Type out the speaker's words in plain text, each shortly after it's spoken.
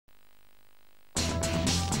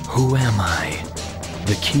Who am I?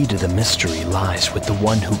 The key to the mystery lies with the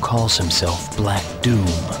one who calls himself Black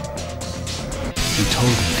Doom. He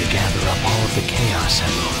told me to gather up all of the Chaos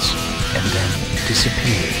Emeralds, and then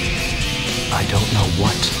disappeared. I don't know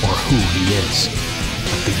what or who he is,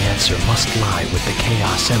 but the answer must lie with the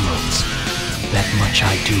Chaos Emeralds. That much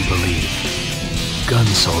I do believe. Gun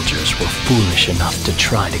soldiers were foolish enough to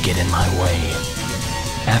try to get in my way.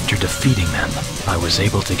 After defeating them, I was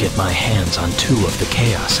able to get my hands on 2 of the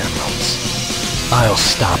Chaos Emeralds. I'll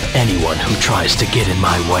stop anyone who tries to get in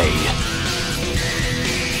my way.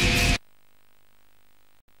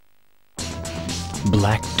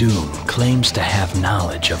 Black Doom claims to have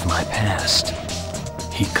knowledge of my past.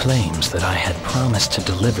 He claims that I had promised to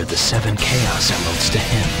deliver the 7 Chaos Emeralds to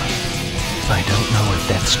him. I don't know if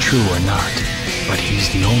that's true or not, but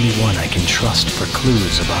he's the only one I can trust for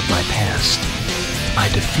clues about my past. I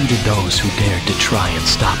defeated those who dared to try and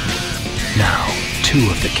stop me. Now, 2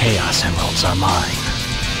 of the Chaos Emeralds are mine.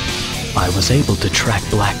 I was able to track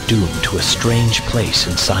Black Doom to a strange place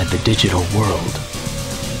inside the digital world.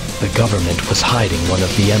 The government was hiding one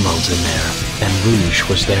of the emeralds in there, and Rouge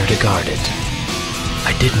was there to guard it.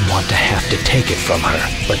 I didn't want to have to take it from her,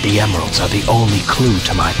 but the emeralds are the only clue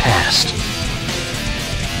to my past.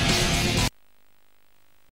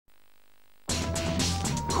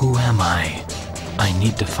 Who am I? I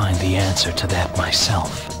need to find the answer to that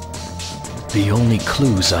myself. The only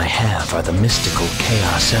clues I have are the mystical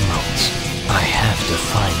Chaos Emeralds. I have to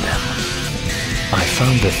find them. I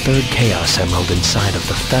found the 3rd Chaos Emerald inside of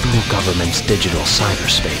the federal government's digital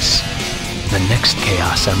cyberspace. The next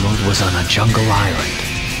Chaos Emerald was on a jungle island.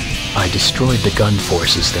 I destroyed the gun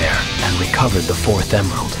forces there and recovered the 4th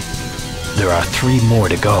Emerald. There are 3 more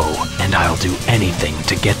to go, and I'll do anything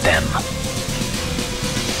to get them.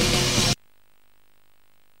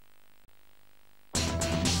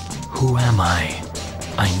 Who am I?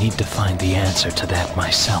 I need to find the answer to that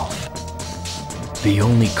myself. The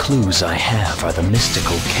only clues I have are the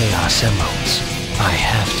mystical Chaos Emeralds. I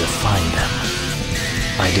have to find them.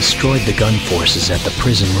 I destroyed the gun forces at the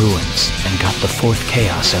prison ruins and got the 4th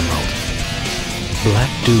Chaos Emerald. Black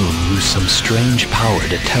Doom used some strange power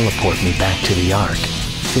to teleport me back to the Ark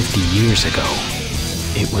 50 years ago.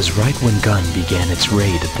 It was right when Gun began its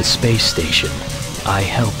raid at the space station. I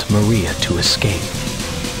helped Maria to escape.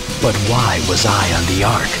 But why was I on the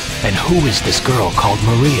Ark? And who is this girl called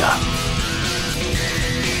Maria?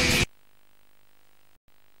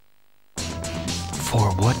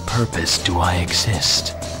 For what purpose do I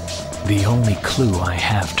exist? The only clue I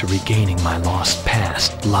have to regaining my lost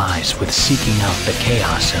past lies with seeking out the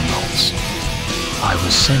Chaos Emeralds. I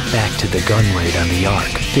was sent back to the gun raid on the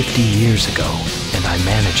Ark 50 years ago, and I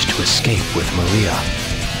managed to escape with Maria.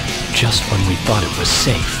 Just when we thought it was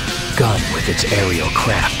safe, Gun with its aerial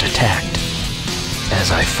craft attacked. As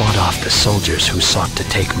I fought off the soldiers who sought to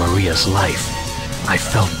take Maria's life, I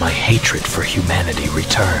felt my hatred for humanity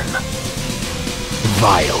return.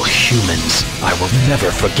 Vile humans, I will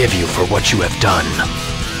never forgive you for what you have done.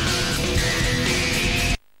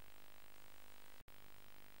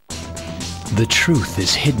 The truth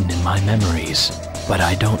is hidden in my memories, but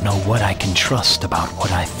I don't know what I can trust about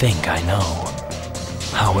what I think I know.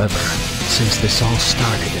 However, since this all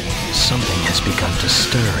started, something has begun to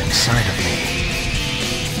stir inside of me.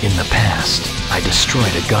 In the past, I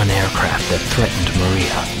destroyed a gun aircraft that threatened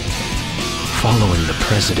Maria. Following the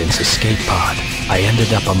President's escape pod, I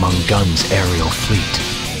ended up among Gun's aerial fleet.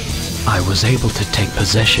 I was able to take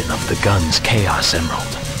possession of the Gun's Chaos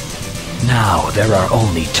Emerald. Now there are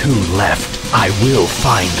only 2 left. I will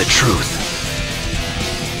find the truth.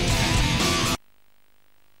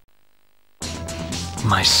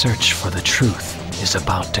 My search for the truth is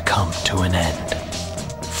about to come to an end.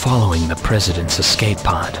 Following the President's escape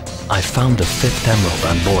pod, I found the 5th Emerald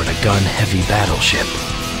on board a gun-heavy battleship.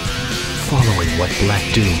 Following what Black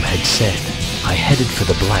Doom had said, I headed for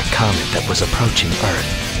the black comet that was approaching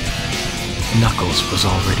Earth. Knuckles was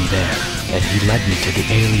already there, and he led me to the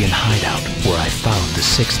alien hideout where I found the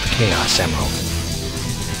 6th Chaos Emerald.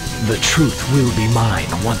 The truth will be mine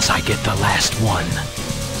once I get the last one.